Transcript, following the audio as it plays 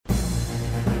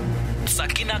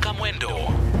Sakina Kamwendo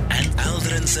and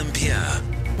Aldrin Sampear.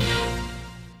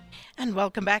 And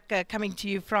welcome back, coming to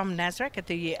you from Nasrec at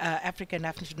the African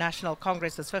National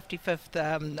Congress's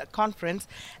 55th conference,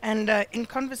 and in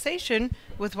conversation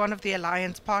with one of the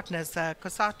alliance partners,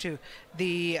 Phetoe,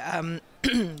 the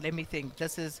let me think.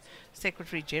 This is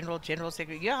Secretary General, General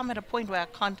Secretary. Yeah, I'm at a point where I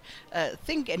can't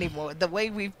think anymore. The way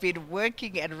we've been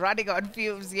working and running on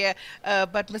fumes here.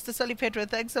 But Mr. Phetoe,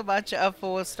 thanks so much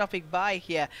for stopping by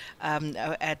here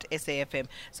at SAFM.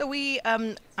 So we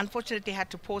unfortunately had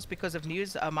to pause because of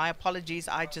news. My apologies.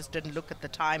 I just didn't look at the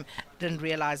time, didn't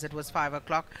realize it was 5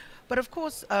 o'clock. But of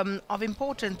course, of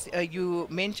importance, you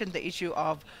mentioned the issue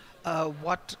of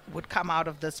what would come out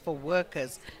of this for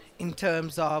workers in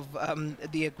terms of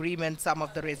the agreement, some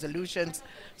of the resolutions.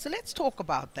 So let's talk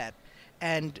about that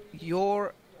and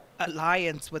your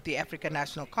alliance with the African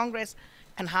National Congress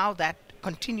and how that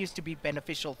continues to be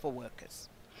beneficial for workers.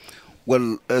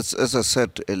 Well, as I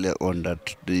said earlier on,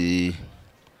 that the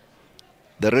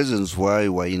reasons why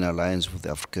we're in alliance with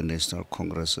the African National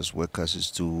Congress as workers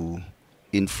is to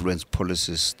influence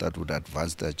policies that would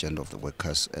advance the agenda of the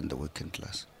workers and the working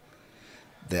class.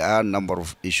 There are a number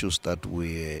of issues that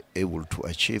we're able to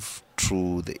achieve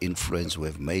through the influence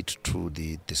we've made through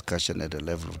the discussion at the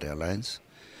level of the alliance,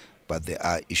 but there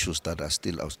are issues that are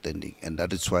still outstanding. And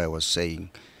that is why I was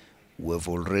saying we've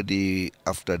already,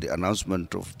 after the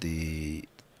announcement of the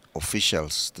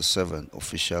officials, the seven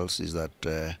officials, that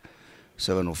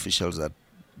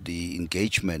the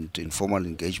engagement, informal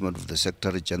engagement with the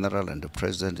Secretary General and the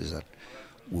President is that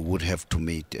we would have to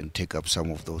meet and take up some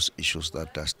of those issues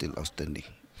that are still outstanding.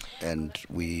 And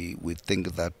we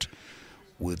think that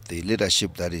with the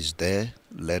leadership that is there,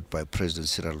 led by President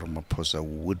Cyril Ramaphosa,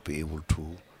 we would be able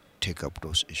to take up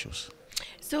those issues.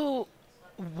 So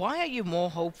why are you more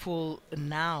hopeful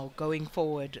now going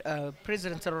forward?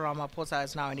 President Cyril Ramaphosa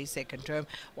is now in his second term.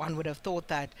 One would have thought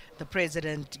that the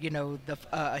president,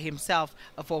 himself,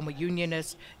 a former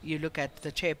unionist, you look at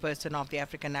the chairperson of the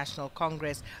African National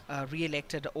Congress,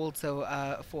 re-elected also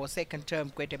for a second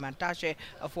term, Kwete Mantashe,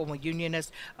 a former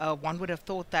unionist. One would have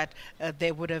thought that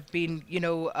there would have been,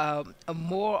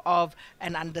 more of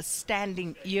an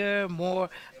understanding ear,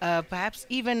 more perhaps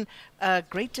even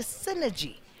greater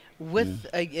synergy with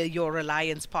your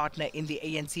alliance partner in the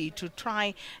ANC to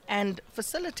try and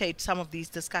facilitate some of these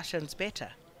discussions better?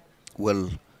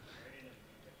 Well,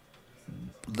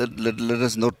 let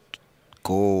us not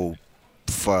go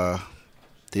far.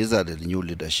 These are the new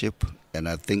leadership, and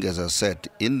I think, as I said,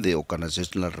 in the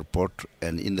organizational report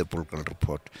and in the political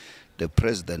report, the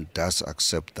president does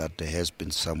accept that there has been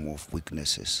some of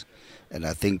weaknesses. And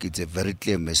I think it's a very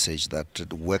clear message that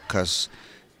the workers'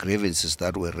 grievances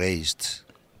that were raised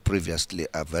previously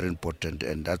are very important,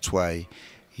 and that's why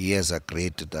he has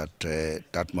agreed that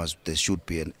there should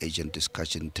be an urgent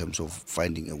discussion in terms of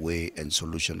finding a way and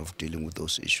solution of dealing with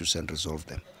those issues and resolve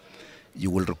them. You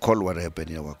will recall what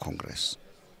happened in our Congress.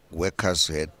 Workers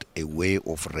had a way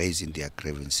of raising their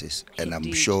grievances, and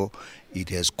I'm sure it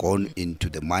has gone into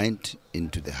the mind,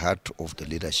 into the heart of the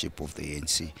leadership of the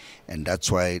ANC, and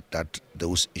that's why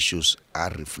those issues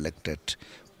are reflected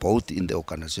both in the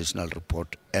organizational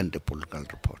report and the political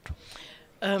report.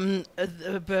 The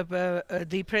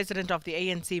president of the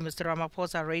ANC, Mr.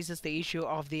 Ramaphosa, raises the issue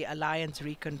of the alliance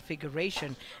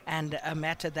reconfiguration and a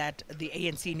matter that the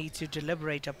ANC needs to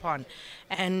deliberate upon.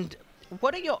 And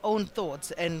what are your own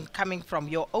thoughts, and coming from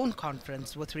your own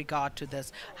conference with regard to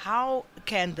this? How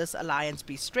can this alliance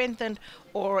be strengthened,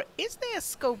 or is there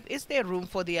scope, is there room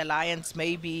for the alliance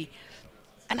maybe?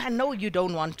 And I know you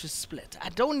don't want to split. I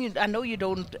know you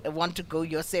don't want to go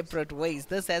your separate ways.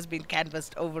 This has been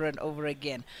canvassed over and over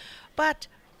again. But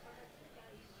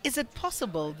is it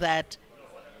possible that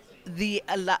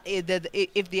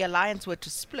if the alliance were to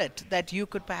split, that you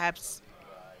could perhaps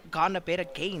garner better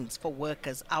gains for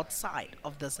workers outside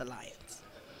of this alliance?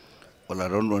 Well, I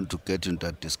don't want to get into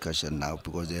that discussion now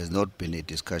because there has not been a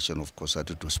discussion of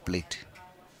Phetoe to split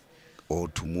or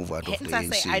to move out of the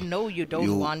ANC. I know you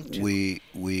don't want to.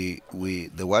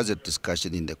 There was a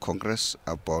discussion in the Congress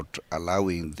about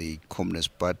allowing the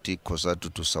Communist Party,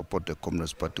 Phetoe, to support the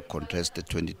Communist Party to contest the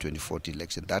 2024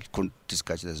 election. That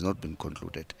discussion has not been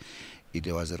concluded.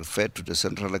 It was referred to the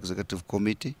Central Executive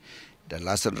Committee. The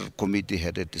last Central Committee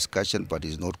had a discussion, but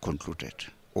is not concluded.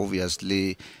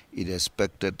 Obviously, it is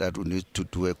expected that we need to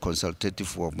do a consultative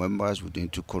for members. We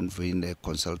need to convene a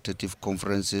consultative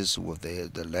conferences with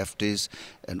the leftists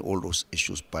and all those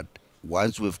issues. But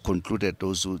once we've concluded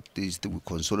those, we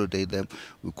consolidate them,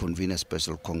 we convene a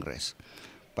special Congress.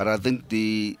 But I think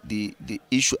the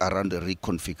issue around the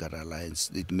reconfigured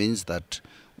alliance, it means that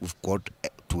we've got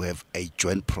to have a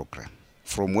joint program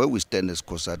from where we stand as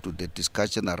COSATU, the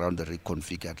discussion around the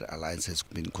reconfigured alliance has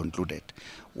been concluded.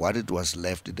 What it was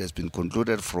left, it has been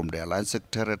concluded from the Alliance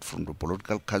Secretariat, from the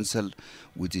Political Council,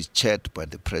 which is chaired by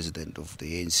the President of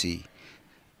the ANC.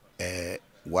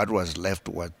 What was left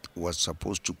was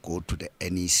supposed to go to the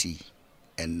NEC.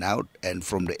 And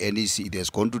from the NEC, it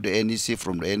has gone to the NEC.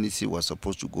 From the NEC, was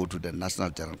supposed to go to the National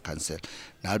General Council.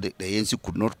 Now the ANC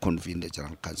could not convene the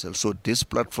General Council. So this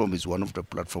platform is one of the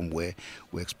platforms where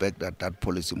we expect that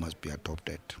policy must be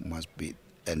adopted,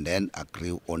 and then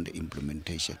agree on the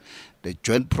implementation. The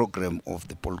joint program of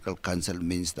the Political Council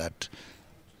means that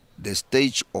the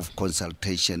stage of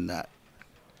consultation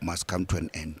must come to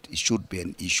an end. It should be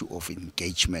an issue of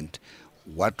engagement.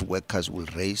 What workers will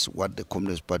raise, what the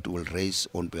Communist Party will raise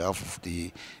on behalf of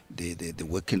the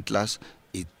working class,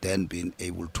 it then being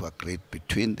able to agree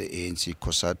between the ANC,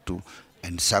 COSATU,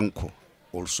 and SANCO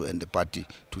also, and the party,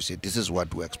 to say this is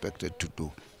what we're expected to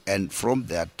do. And from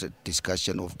that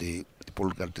discussion of the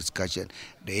political discussion,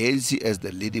 the ANC as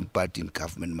the leading party in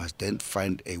government must then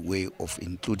find a way of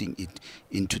including it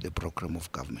into the program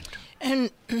of government.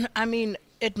 And I mean,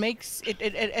 it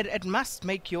must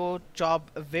make your job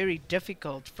very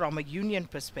difficult from a union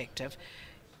perspective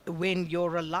when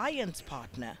your alliance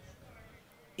partner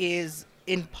is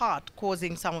in part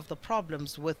causing some of the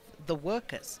problems with the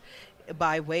workers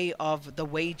by way of the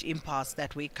wage impasse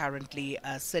that we're currently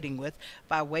sitting with,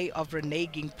 by way of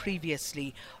reneging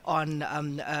previously on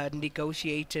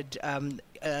negotiated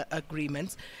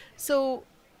agreements. So,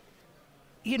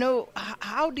 you know,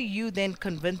 how do you then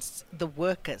convince the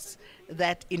workers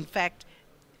that, in fact,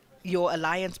 your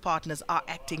alliance partners are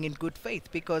acting in good faith?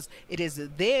 Because it is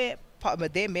their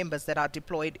members that are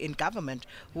deployed in government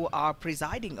who are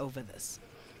presiding over this.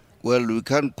 Well, we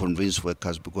can't convince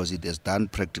workers because it has done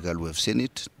practical. We've seen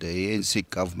it. The ANC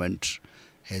government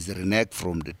has reneged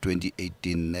from the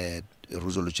 2018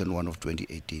 Resolution 1 of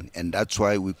 2018. And that's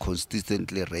why we're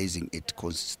consistently raising it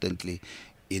consistently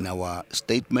in our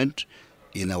statement,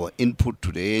 in our input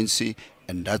to the ANC.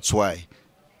 And that's why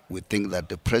we think that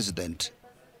the president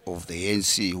of the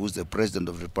ANC, who's the president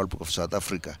of the Republic of South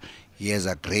Africa, he has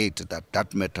agreed that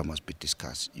that matter must be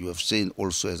discussed. You have seen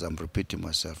also, as I'm repeating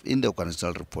myself, in the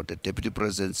organizational report, the deputy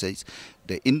president says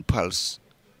the impulse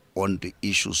on the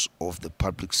issues of the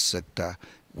public sector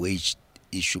wage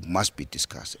issue must be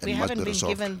discussed and must be resolved. We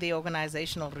haven't been given the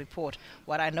organizational report.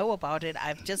 What I know about it,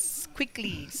 I've just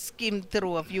quickly skimmed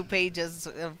through a few pages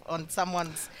on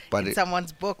someone's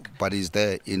book. But it's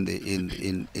there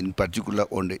in particular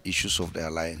on the issues of the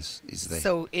alliance. It's there.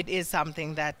 So it is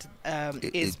something that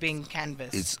is being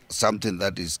canvassed. It's something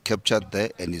that is captured there,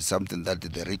 and it's something that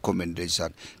the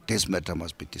recommendation, this matter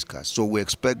must be discussed. So we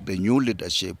expect the new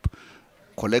leadership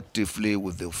collectively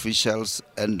with the officials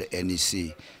and the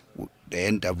NEC, the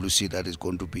NWC that is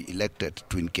going to be elected,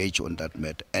 to engage on that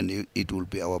matter, and it will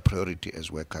be our priority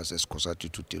as workers, as COSATU,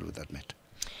 to deal with that matter.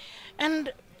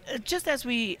 And just as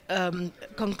we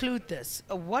conclude this,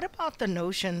 what about the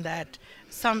notion that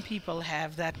some people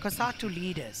have that COSATU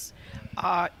leaders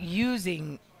are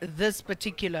using this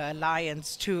particular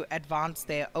alliance to advance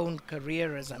their own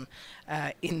careerism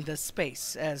in this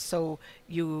space? So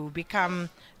you become,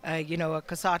 a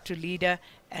COSATU leader,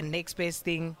 and next best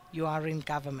thing, you are in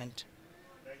government.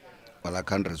 Well, I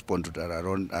can't respond to that. I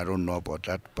don't know about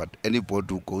that. But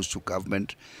anybody who goes to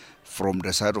government from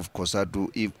the side of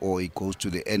COSATU, or he goes to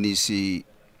the NEC,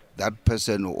 that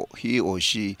person, or he or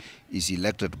she, is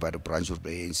elected by the branch of the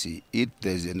ANC. If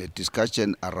there's a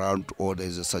discussion around, or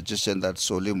there's a suggestion that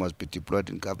Soli must be deployed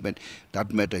in government,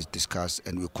 that matter is discussed,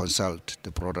 and we consult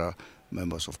the broader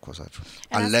members of COSATU,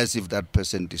 unless if that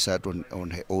person decides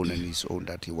on her own and his own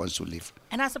that he wants to leave.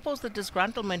 And I suppose the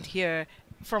disgruntlement here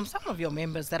from some of your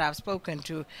members that I've spoken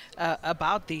to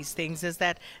about these things is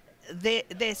that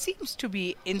there seems to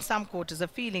be in some quarters a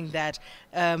feeling that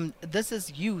this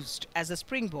is used as a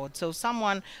springboard. So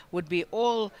someone would be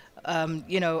all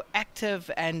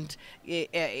active and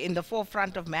in the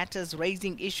forefront of matters,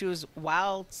 raising issues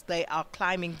whilst they are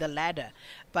climbing the ladder.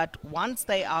 But once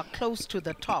they are close to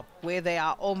the top, where they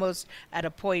are almost at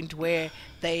a point where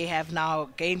they have now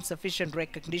gained sufficient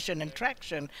recognition and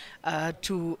traction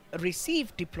to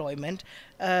receive deployment,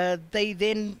 they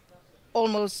then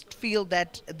almost feel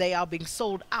that they are being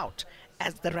sold out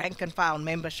as the rank and file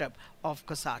membership of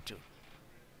COSATU.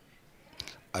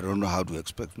 I don't know how to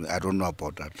expect me. I don't know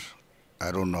about that.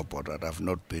 I've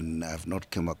not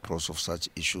come across of such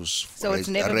issues. So it's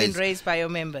never been raised by your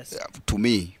members? To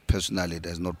me, personally, it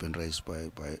has not been raised by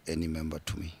any member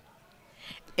to me.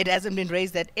 It hasn't been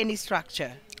raised at any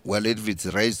structure? Well, if it's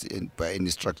raised by any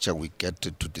structure, we get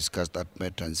to discuss that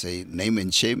matter and say name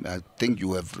and shame. I think you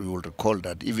will recall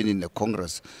that even in the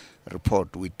Congress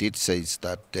report, we did say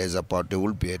that there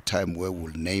will be a time where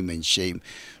we'll name and shame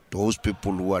those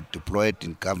people who are deployed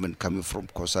in government coming from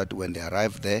COSAT. When they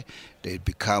arrive there, they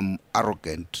become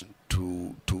arrogant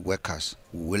to workers.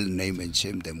 We will name and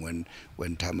shame them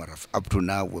when time arrives. Up to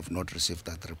now, we've not received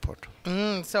that report.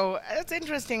 So it's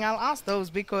interesting. I'll ask those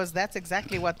because that's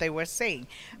exactly what they were saying.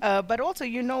 But also,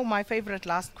 my favorite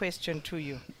last question to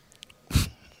you.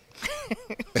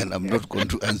 And I'm not going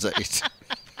to answer it.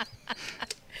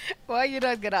 Why are you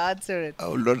not going to answer it? I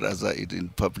will not answer it in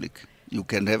public. You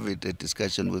can have a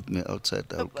discussion with me outside.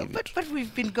 But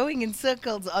we've been going in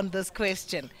circles on this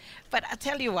question. But I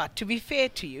tell you what, to be fair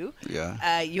to you,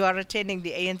 you are attending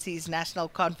the ANC's national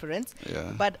conference.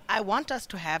 Yeah. But I want us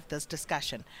to have this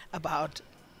discussion about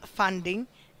funding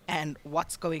and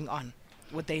what's going on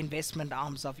with the investment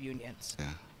arms of unions. Yeah.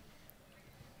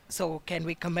 So can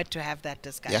we commit to have that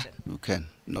discussion? Yeah, you can.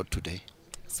 Not today.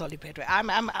 Sorry, Phetoe.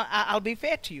 I'll be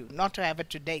fair to you, not to have it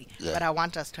today, but I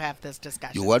want us to have this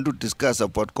discussion. You want to discuss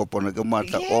about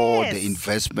Koponagamata or the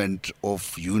investment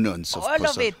of unions of all of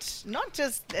COSATU? it, not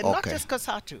just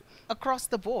COSATU, across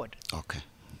the board. Okay.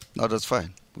 No, that's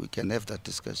fine. We can have that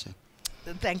discussion.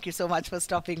 Thank you so much for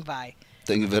stopping by.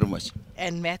 Thank you very much.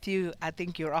 And Matthew, I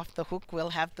think you're off the hook.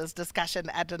 We'll have this discussion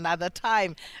at another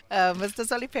time.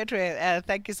 Mr. Phetoe,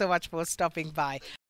 thank you so much for stopping by.